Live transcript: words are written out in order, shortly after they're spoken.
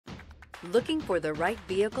Looking for the right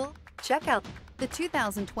vehicle? Check out the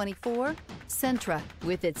 2024 Sentra.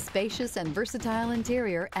 With its spacious and versatile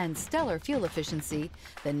interior and stellar fuel efficiency,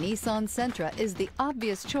 the Nissan Sentra is the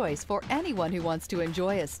obvious choice for anyone who wants to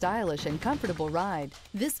enjoy a stylish and comfortable ride.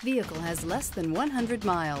 This vehicle has less than 100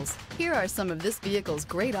 miles. Here are some of this vehicle's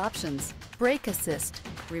great options: brake assist,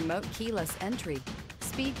 remote keyless entry,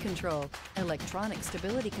 speed control, electronic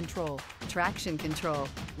stability control, traction control,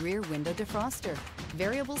 rear window defroster,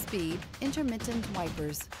 variable speed, intermittent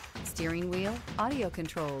wipers, steering wheel audio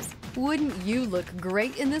controls. Wouldn't you look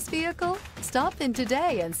great in this vehicle? Stop in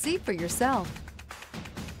today and see for yourself.